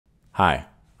Hi,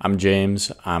 I'm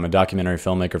James. I'm a documentary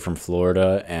filmmaker from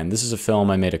Florida, and this is a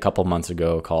film I made a couple months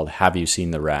ago called Have You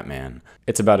Seen the Ratman?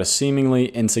 It's about a seemingly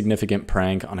insignificant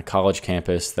prank on a college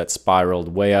campus that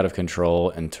spiraled way out of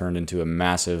control and turned into a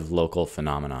massive local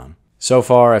phenomenon. So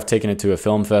far, I've taken it to a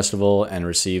film festival and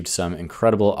received some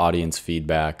incredible audience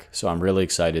feedback, so I'm really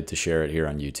excited to share it here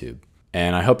on YouTube.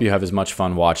 And I hope you have as much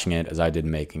fun watching it as I did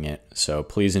making it, so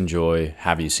please enjoy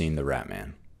Have You Seen the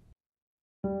Ratman?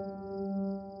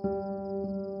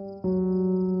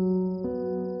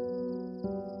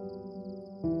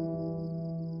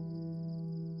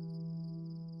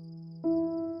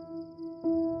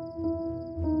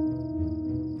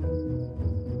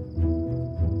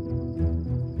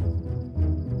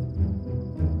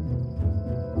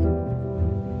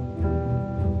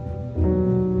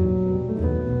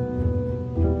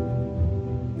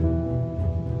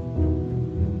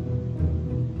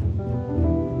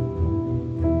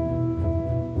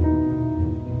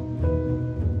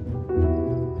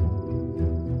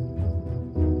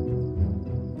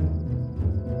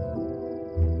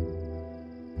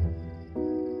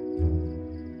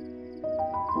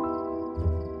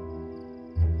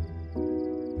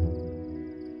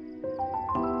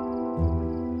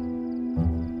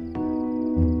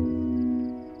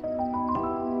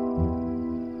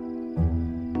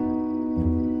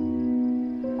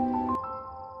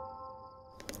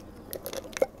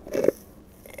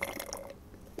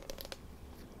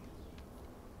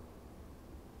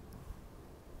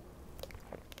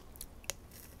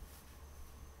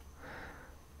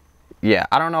 Yeah,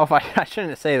 I don't know if I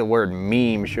shouldn't say the word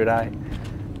meme, should I?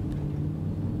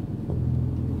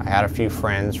 I had a few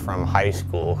friends from high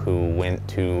school who went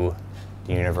to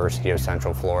the University of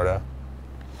Central Florida.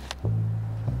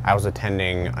 I was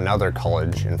attending another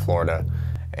college in Florida,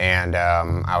 and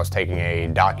I was taking a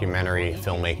documentary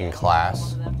filmmaking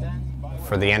class.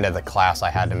 For the end of the class, I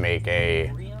had to make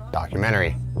a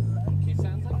documentary.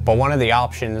 But one of the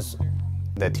options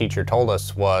the teacher told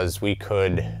us was we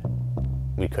could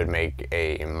make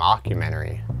a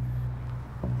mockumentary.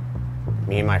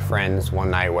 Me and my friends one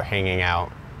night were hanging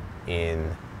out in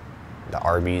the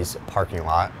Arby's parking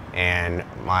lot, and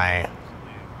my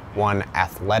one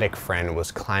athletic friend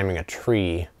was climbing a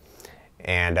tree,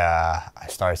 and I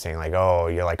started saying like, "Oh,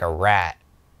 you're like a rat."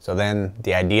 So then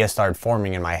the idea started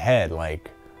forming in my head, like,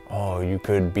 "Oh, you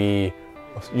should be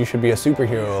a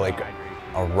superhero, like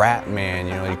a Ratman,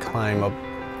 you know, you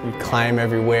climb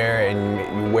everywhere and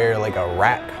you wear like a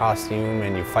rat costume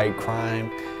and you fight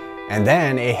crime." And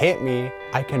then it hit me,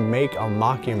 I can make a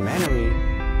mockumentary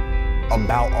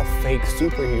about a fake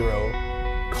superhero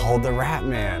called the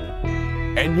Ratman.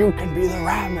 And you can be the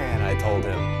Ratman, I told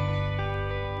him.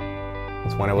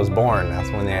 That's when it was born.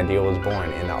 That's when the idea was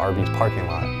born, in the Arby's parking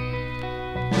lot.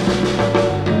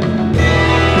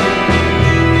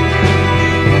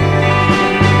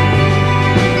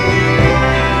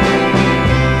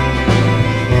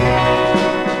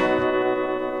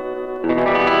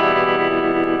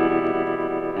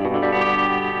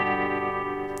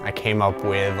 I came up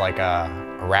with like a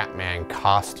Ratman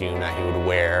costume that he would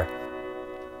wear.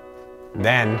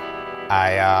 Then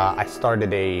I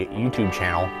started a YouTube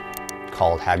channel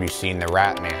called Have You Seen the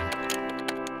Ratman?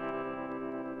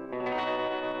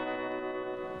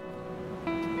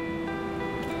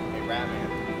 Hey Ratman,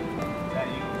 is that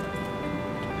you?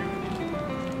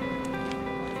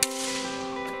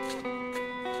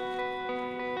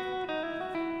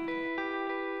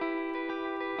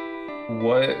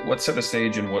 What set the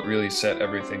stage and what really set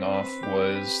everything off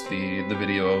was the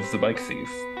video of the bike thief.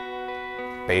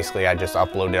 Basically, I just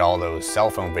uploaded all those cell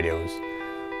phone videos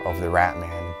of the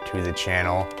Ratman to the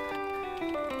channel,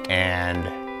 and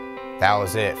that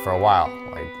was it for a while.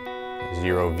 Like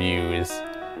 0 views,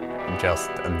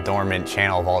 just a dormant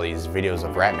channel of all these videos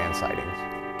of Ratman sightings.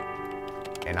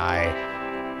 And I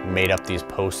made up these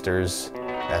posters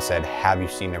that said, "Have you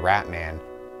seen the Ratman?"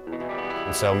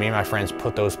 And so me and my friends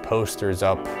put those posters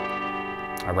up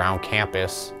around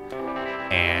campus,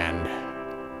 and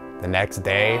the next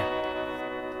day,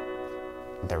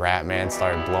 the Ratman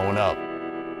started blowing up.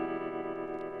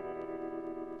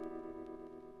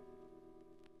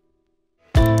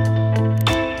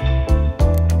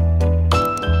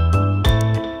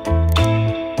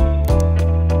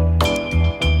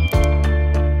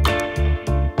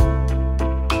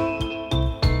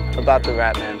 About the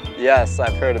Ratman. Yes,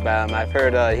 I've heard about him. I've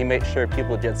heard he makes sure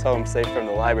people gets home safe from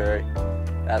the library.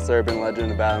 That's the urban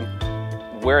legend about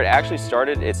him. Where it actually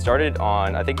started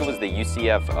on, I think it was the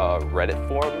UCF Reddit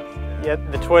forum. Yeah,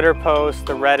 the Twitter posts,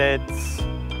 the Reddits,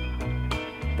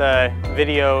 the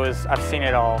videos, I've seen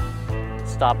it all.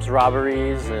 stops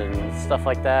robberies and stuff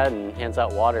like that, and hands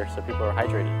out water so people are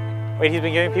hydrated. Wait, he's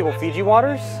been giving people Fiji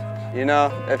waters? You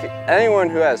know, if anyone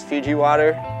who has Fiji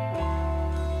water,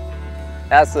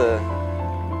 that's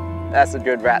a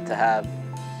good rat to have.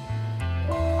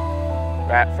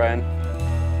 Rat friend.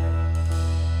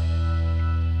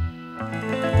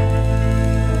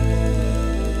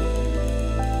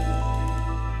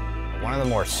 One of the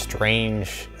more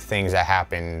strange things that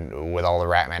happened with all the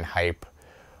Ratman hype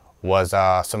was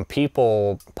some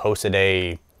people posted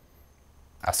a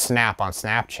snap on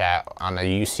Snapchat on a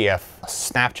UCF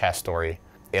Snapchat story.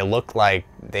 It looked like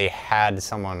they had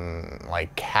someone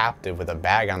like captive with a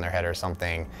bag on their head or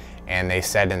something, and they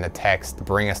said in the text,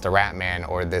 "Bring us the Ratman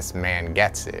or this man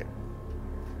gets it."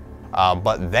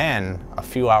 But then a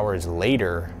few hours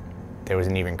later, there was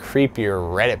an even creepier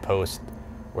Reddit post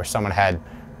where someone had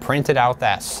printed out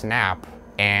that snap,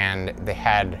 and they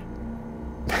had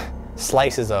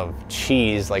slices of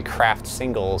cheese, like Kraft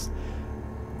singles,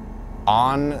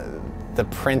 on the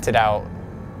printed out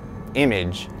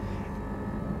image.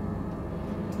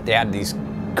 They had these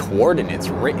coordinates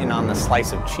written on the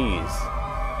slice of cheese.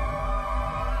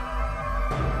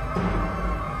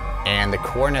 And the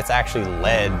coordinates actually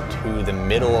led to the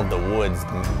middle of the woods,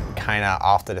 kind of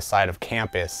off to the side of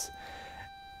campus.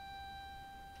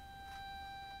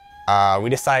 We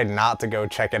decided not to go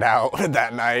check it out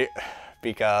that night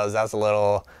because that's a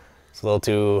little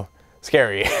too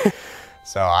scary.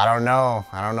 So I don't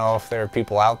know if there are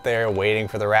people out there waiting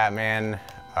for the Ratman.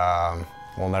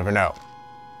 We'll never know.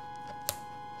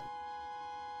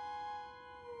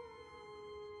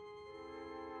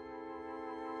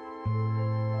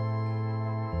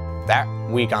 That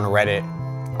week on Reddit,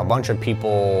 a bunch of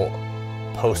people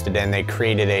posted and they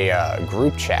created a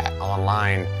group chat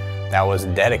online that was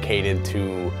dedicated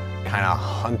to kind of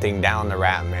hunting down the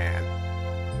Ratman.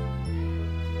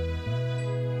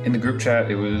 In the group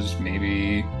chat, it was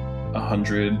maybe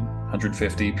 100,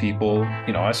 150 people.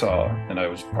 You know, I saw, and I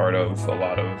was part of a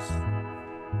lot of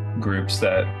groups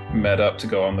that met up to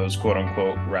go on those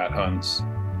quote-unquote rat hunts.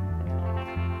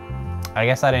 I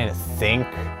guess I didn't think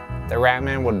the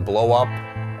Ratman would blow up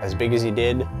as big as he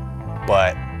did,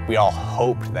 but we all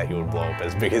hoped that he would blow up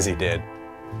as big as he did.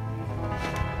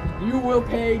 You will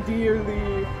pay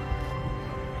dearly.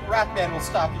 Ratman will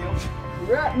stop you.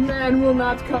 Ratman will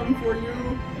not come for you.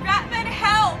 Ratman,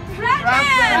 help!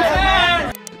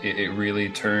 Ratman! It really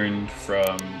turned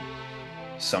from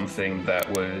something that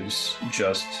was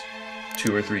just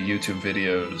 2 or 3 YouTube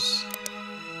videos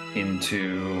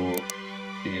into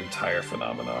the entire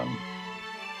phenomenon.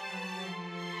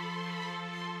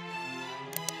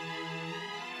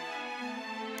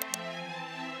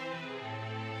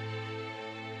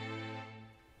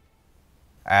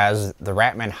 As the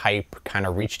Ratman hype kind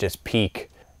of reached its peak,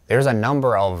 there's a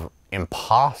number of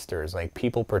imposters, like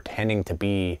people pretending to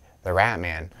be the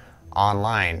Ratman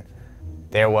online.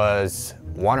 There was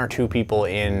 1 or 2 people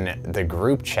in the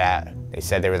group chat. They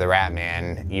said they were the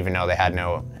Ratman, even though they had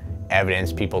no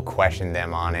evidence. People questioned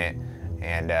them on it,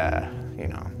 and you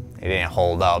know, it didn't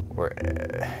hold up.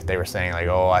 They were saying like,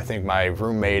 "Oh, I think my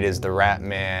roommate is the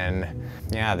Ratman."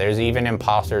 Yeah, there's even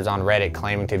imposters on Reddit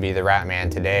claiming to be the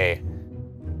Ratman today.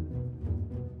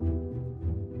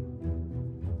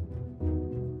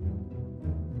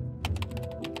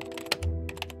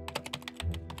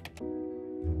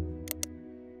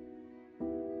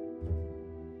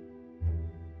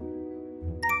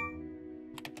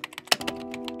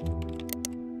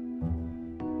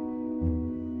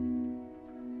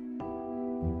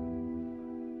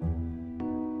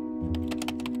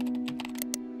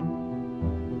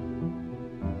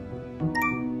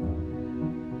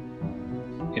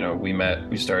 You know,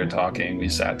 we started talking, we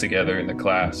sat together in the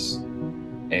class,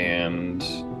 and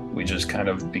we just kind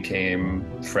of became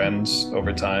friends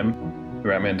over time.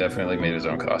 Ratman definitely made his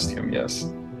own costume, yes.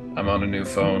 I'm on a new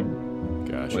phone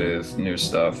with new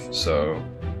stuff, so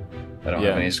I don't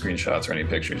have any screenshots or any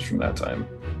pictures from that time.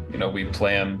 You know, we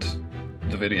planned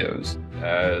the videos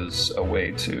as a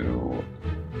way to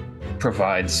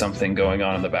provide something going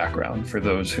on in the background for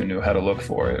those who knew how to look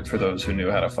for it, for those who knew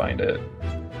how to find it.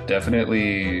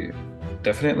 Definitely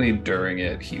during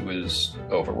it, he was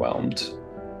overwhelmed.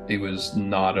 It was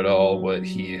not at all what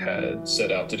he had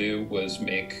set out to do, was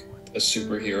make a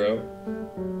superhero.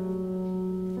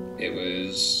 It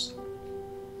was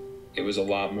a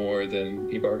lot more than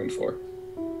he bargained for.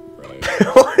 Right.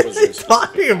 What is he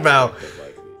talking about?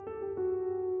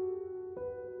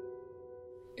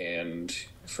 And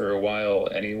for a while,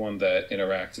 anyone that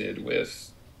interacted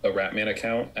with a Ratman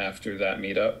account after that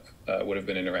meetup would have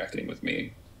been interacting with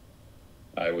me.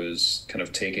 I was kind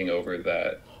of taking over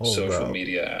that social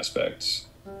media aspect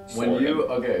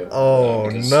Okay. Oh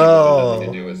because no. he would have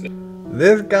nothing to do with it.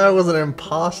 This guy was an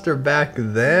imposter back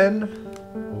then?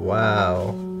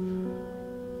 Wow.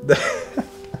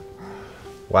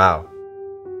 Wow.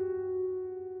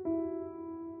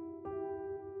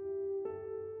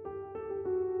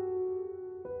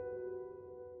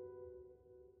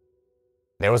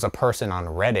 There was a person on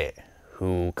Reddit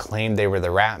who claimed they were the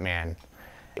Ratman,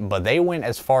 but they went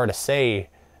as far to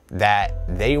say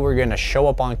that they were gonna show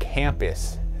up on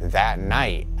campus that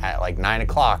night at like 9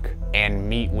 o'clock and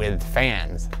meet with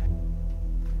fans.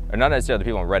 Or not necessarily the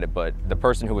people on Reddit, but the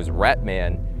person who was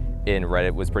Ratman in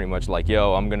Reddit was pretty much like,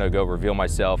 yo, I'm gonna go reveal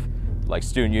myself, like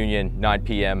Student Union, 9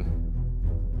 p.m.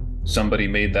 Somebody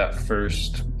made that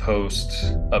first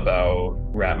post about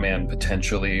Ratman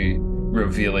potentially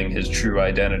revealing his true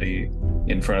identity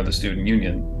in front of the student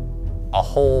union. A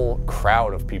whole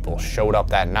crowd of people showed up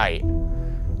that night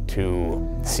to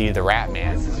see the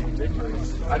Ratman.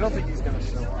 I don't think he's gonna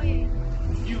show up. You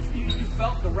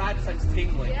felt the rat sense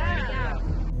tingling. Yeah.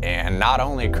 And not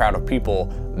only a crowd of people,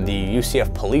 the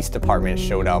UCF Police Department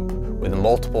showed up with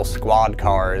multiple squad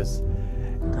cars.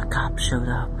 The cops showed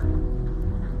up.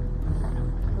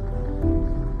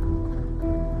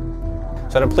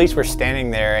 So the police were standing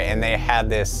there and they had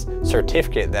this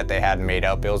certificate that they had made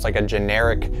up. It was like a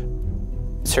generic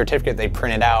certificate they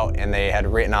printed out and they had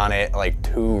written on it like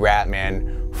to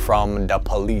Ratman from the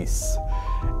police.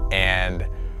 And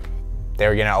they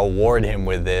were gonna award him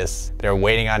with this. They were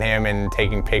waiting on him and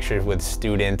taking pictures with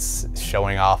students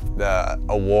showing off the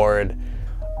award.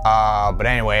 But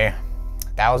anyway,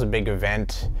 that was a big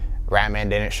event. Ratman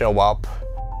didn't show up.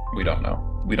 We don't know.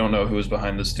 We don't know who was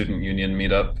behind the student union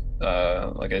meetup.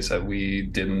 Like I said, we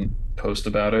didn't post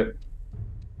about it.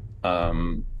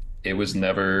 It was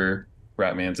never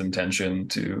Ratman's intention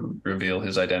to reveal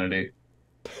his identity.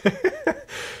 Yeah,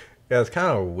 it's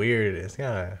kind of weird. It's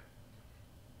kind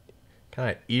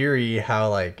of eerie how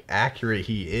like accurate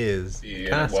he is. He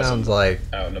Kind of sounds like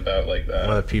out and about like that.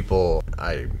 one of the people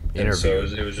I interviewed.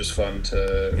 So it was just fun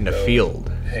to in the go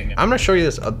field. hang out. I'm gonna show you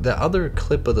this. The other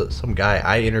clip of some guy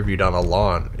I interviewed on a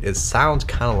lawn. It sounds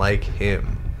kind of like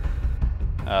him.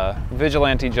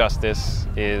 Vigilante justice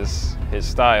is his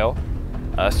style.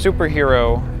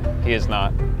 Superhero, he is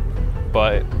not,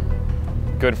 but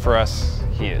good for us,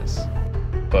 he is.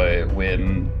 But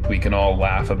when we can all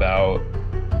laugh about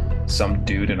some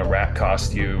dude in a rat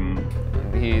costume,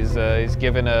 He's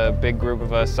given a big group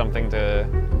of us something to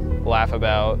laugh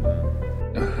about.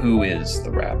 who is the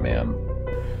Ratman?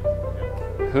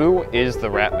 Who is the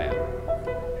Ratman?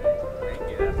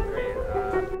 Thank you. That's great.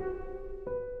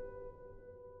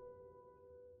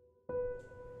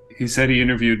 He said he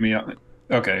interviewed me on.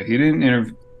 Okay, he didn't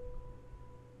interview.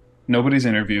 Nobody's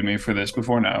interviewed me for this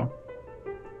before now.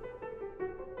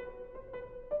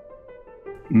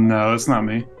 No, that's not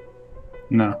me.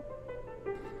 No.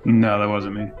 No, that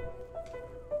wasn't me.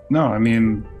 No, I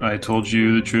mean, I told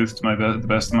you the truth to the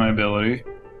best of my ability.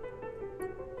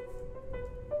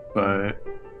 But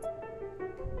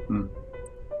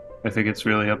I think it's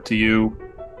really up to you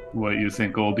what you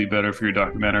think will be better for your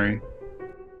documentary.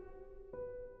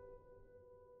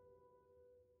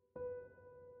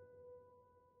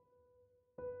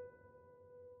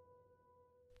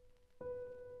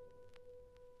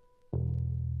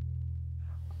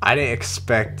 I didn't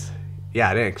expect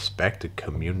a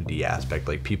community aspect,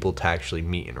 like people to actually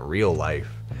meet in real life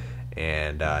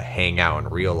and hang out in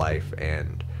real life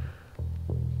and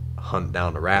hunt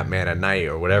down the Ratman at night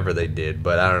or whatever they did.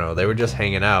 But I don't know, they were just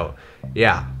hanging out.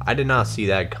 Yeah, I did not see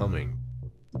that coming.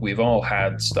 We've all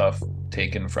had stuff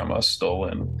taken from us,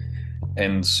 stolen.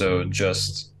 And so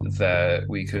just that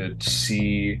we could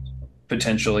see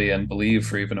potentially and believe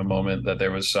for even a moment that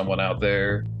there was someone out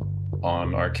there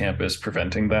on our campus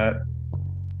preventing that,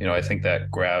 you know, I think that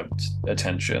grabbed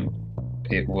attention.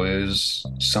 It was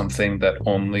something that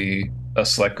only a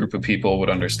select group of people would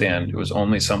understand. It was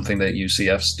only something that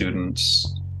UCF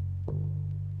students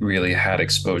really had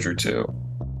exposure to.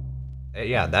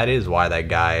 Yeah, that is why that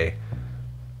guy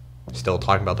is still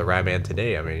talking about the Ratman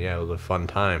today. I mean, yeah, it was a fun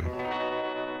time.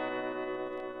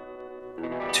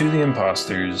 To the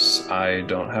imposters, I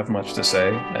don't have much to say.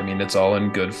 I mean, it's all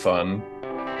in good fun.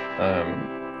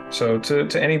 So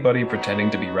to anybody pretending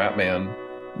to be Ratman,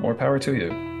 more power to you.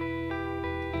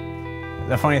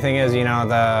 The funny thing is, you know,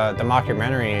 the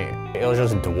mockumentary, it was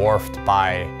just dwarfed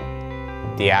by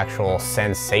the actual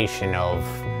sensation of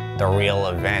the real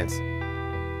events.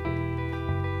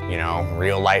 You know,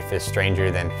 real life is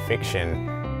stranger than fiction.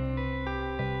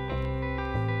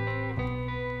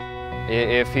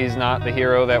 If he's not the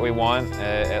hero that we want,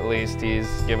 at least he's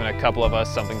given a couple of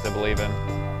us something to believe in.